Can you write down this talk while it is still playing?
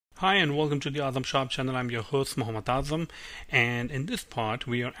Hi and welcome to the Azam Shop channel. I'm your host Mohammad Azam, and in this part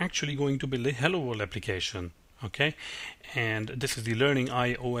we are actually going to build a Hello World application. Okay, and this is the learning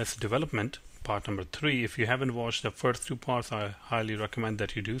iOS development part number 3. If you haven't watched the first 2 parts, I highly recommend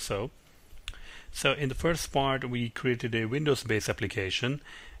that you do so. So in the first part we created a Windows-based application,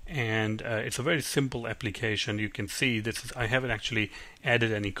 and it's a very simple application. You can see this is, I haven't actually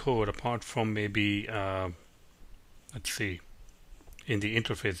added any code apart from maybe let's see, in the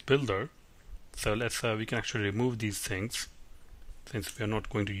interface builder. So let's we can actually remove these things since we are not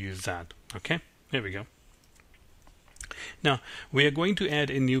going to use that. Okay, here we go. Now we are going to add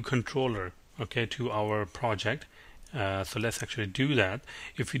a new controller, okay, to our project. So let's actually do that.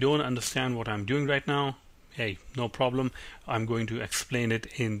 If you don't understand what I'm doing right now, hey, no problem. I'm going to explain it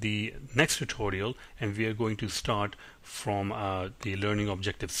in the next tutorial, and we are going to start from the learning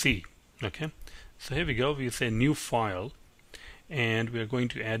objective C. Okay, so here we go. We say new file, and we are going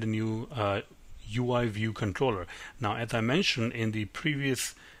to add a new UI view controller. Now, as I mentioned in the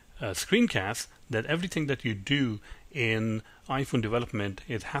previous screencast, that everything that you do in iPhone development,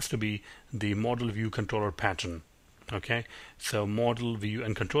 it has to be the model view controller pattern. Okay, so model view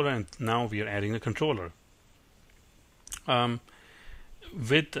and controller, and now we are adding a controller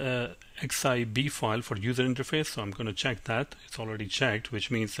with XIB file for user interface. So I'm going to check that. It's already checked, which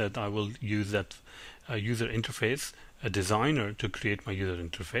means that I will use that user interface, a designer, to create my user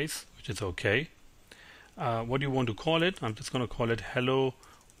interface, which is okay. What do you want to call it? I'm just going to call it Hello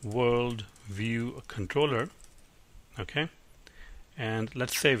World View Controller. Okay, and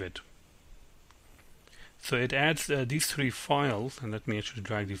let's save it. So it adds these 3 files, and let me actually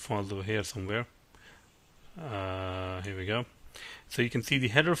drag these files over here somewhere. Here we go. So you can see the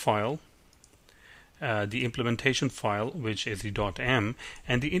header file, the implementation file, which is the .m,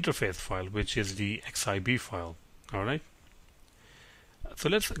 and the interface file, which is the XIB file. All right. So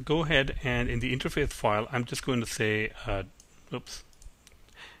let's go ahead, and in the interface file, I'm just going to say, oops,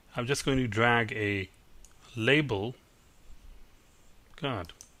 I'm just going to drag a label.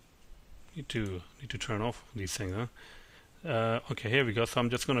 God, need to turn off these things, huh? Okay, here we go. So I'm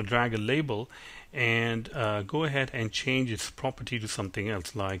just going to drag a label and go ahead and change its property to something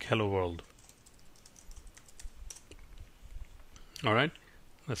else, like Hello World. All right,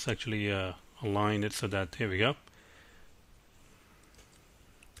 let's actually align it so that, here we go.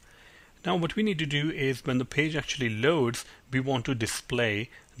 Now what we need to do is, when the page actually loads, we want to display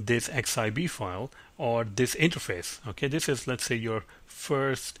this XIB file or this interface. Okay, this is, let's say, your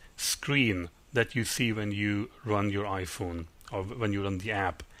first screen that you see when you run your iPhone or when you run the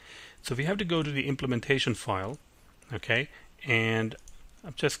app. So we have to go to the implementation file, okay, and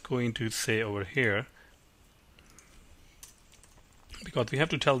I'm just going to say over here, because we have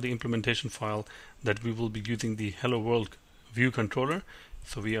to tell the implementation file that we will be using the Hello World view controller.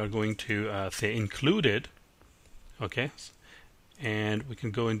 So we are going to say included, okay, and we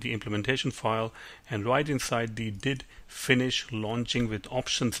can go in the implementation file, and right inside the did finish launching with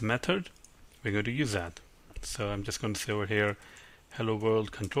options method, we're going to use that. So I'm just going to say over here Hello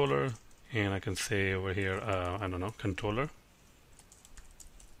World controller, and I can say over here I don't know, controller,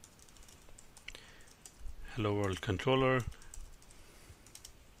 Hello World controller.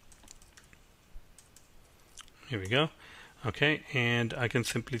 Here we go. Okay, and I can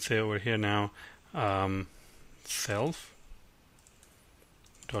simply say over here now self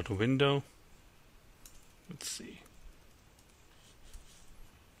dot window, let's see,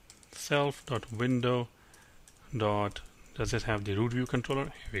 self dot window dot, does it have the root view controller?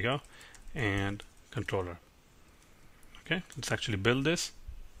 Here we go, and controller. Okay, let's actually build this.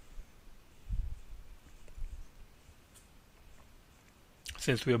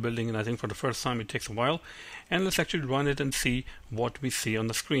 Since we are building it, I think for the first time, it takes a while, and let's actually run it and see what we see on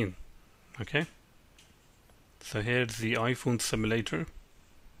the screen. Okay, so here's the iPhone simulator,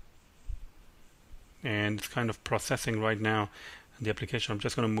 and it's kind of processing right now the application. I'm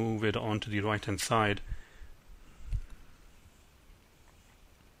just going to move it onto the right hand side,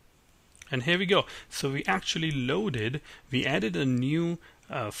 and here we go. So we actually loaded, we added a new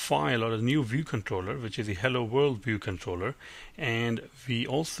file or a new view controller, which is the Hello World view controller, and we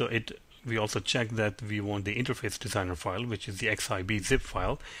also checked that we want the interface designer file, which is the XIB zip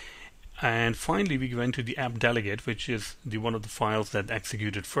file, and finally we went to the app delegate, which is the one of the files that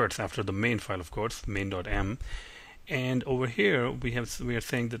executed first after the main file, of course, main.m. And over here we are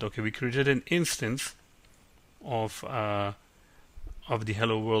saying that, okay, we created an instance of the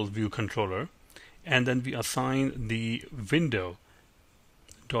Hello World view controller, and then we assign the window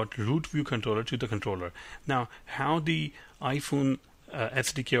dot root view controller to the controller. Now, how the iPhone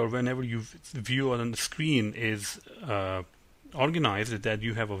SDK, or whenever you view on the screen, is organized is that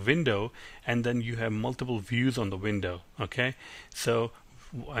you have a window and then you have multiple views on the window. Okay, so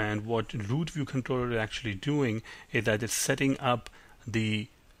and what root view controller is actually doing is that it's setting up the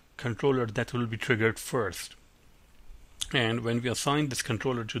controller that will be triggered first. And when we assign this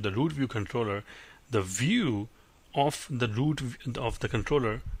controller to the root view controller, the view of the root of the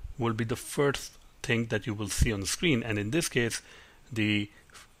controller will be the first thing that you will see on the screen. And in this case, the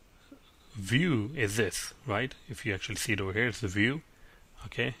view is this, right? If you actually see it over here, it's the view.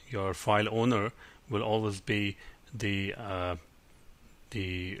 Okay, your file owner will always be the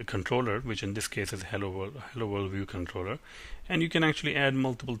controller, which in this case is Hello World View controller. And you can actually add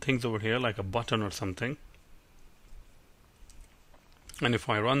multiple things over here, like a button or something. And if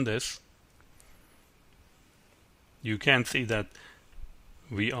I run this, you can see that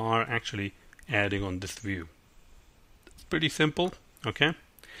we are actually adding on this view. It's pretty simple. Okay.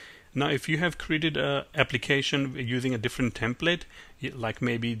 Now, if you have created an application using a different template, like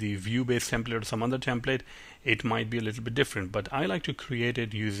maybe the view-based template or some other template, it might be a little bit different. But I like to create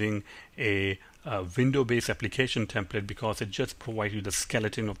it using a window-based application template because it just provides you the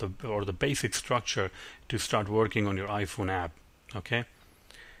skeleton of the basic structure to start working on your iPhone app. Okay.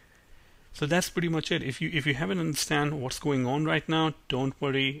 So that's pretty much it. If you haven't understand what's going on right now, don't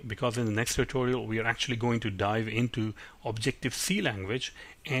worry, because in the next tutorial we are actually going to dive into Objective-C language,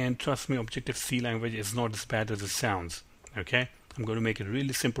 and trust me, Objective-C language is not as bad as it sounds. Okay, I'm going to make it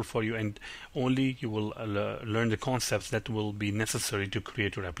really simple for you, and only you will learn the concepts that will be necessary to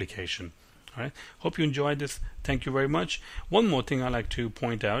create your application. All right, hope you enjoyed this. Thank you very much. One more thing I like to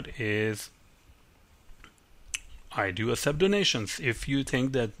point out is I do accept donations. If you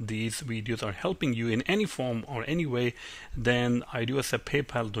think that these videos are helping you in any form or any way, then I do accept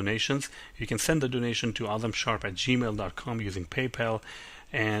PayPal donations. You can send the donation to azamsharp@gmail.com using PayPal,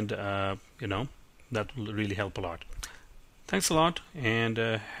 and you know, that will really help a lot. Thanks a lot, and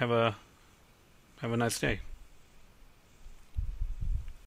have a nice day.